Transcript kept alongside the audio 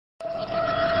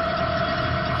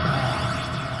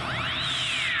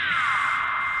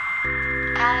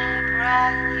I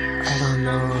don't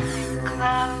know.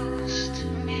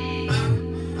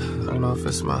 I don't know if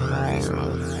it's my height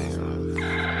or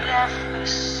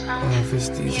if it's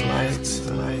these lights.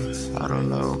 I don't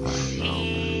know.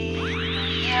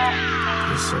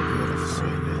 It's so beautiful.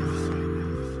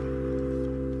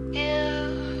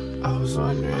 I was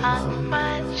wondering,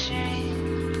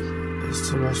 there's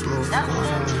too much movement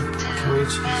going on. Can we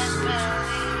just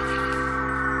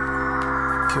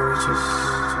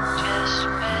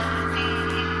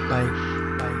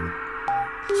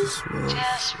move? I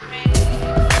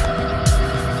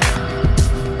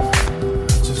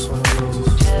just wanna move.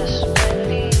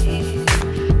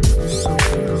 It's so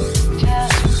beautiful.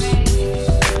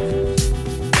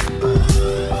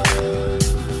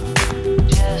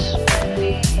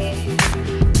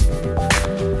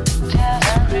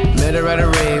 Met her at a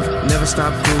rave, never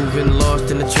stopped grooving,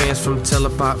 lost in the trance from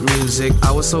telepop music.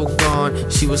 I was so gone,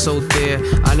 she was so there.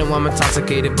 I know I'm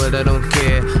intoxicated, but I don't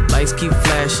care. Lights keep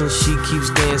flashing, she keeps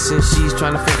dancing. She's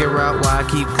trying to figure out why I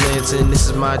keep glancing. This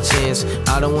is my chance,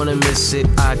 I don't wanna miss it.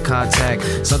 Eye contact,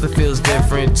 something feels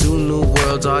different. Two new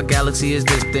worlds, our galaxy is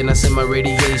distant. I sent my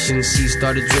radiation, she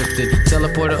started drifting.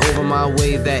 Teleported over my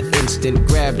way that instant.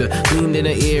 Grabbed her, leaned in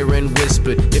her ear and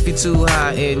whispered, if you're too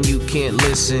high and you can't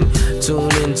listen,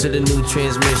 tune into the new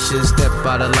transmission. Step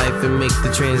out of life and make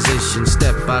the transition.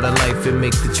 Step out of life and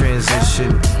make the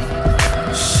transition.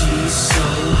 She's so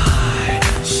high,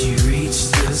 she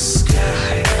reached the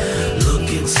sky. Look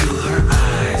into her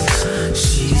eyes,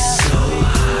 she's so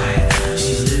high.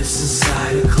 She lives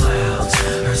inside the clouds,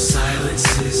 her silence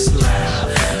is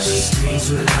loud. She screams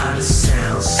without a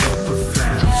sound, so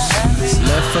profound.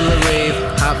 Left from the rave,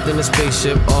 hopped in a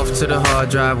spaceship, off to the hard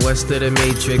drive west of the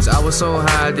Matrix. I was so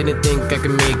high, I didn't think I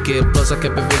could make it. Plus I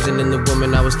kept envisioning the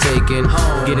woman I was taking.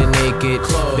 Getting naked,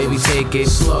 baby take it.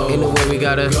 Ain't no way we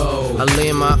gotta go. I lay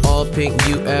in my all pink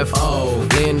UFO,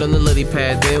 land on the lily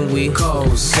pad, then we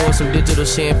pour some digital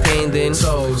champagne, then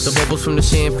the bubbles from the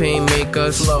champagne make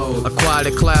us acquire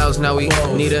the clouds. Now we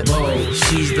need a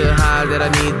she's the high that I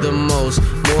need the most.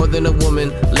 More than a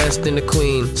woman, less than a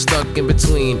queen. Stuck in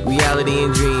between reality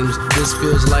and dreams. This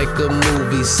feels like a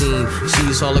movie scene.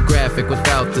 She's holographic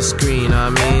without the screen, I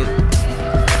mean.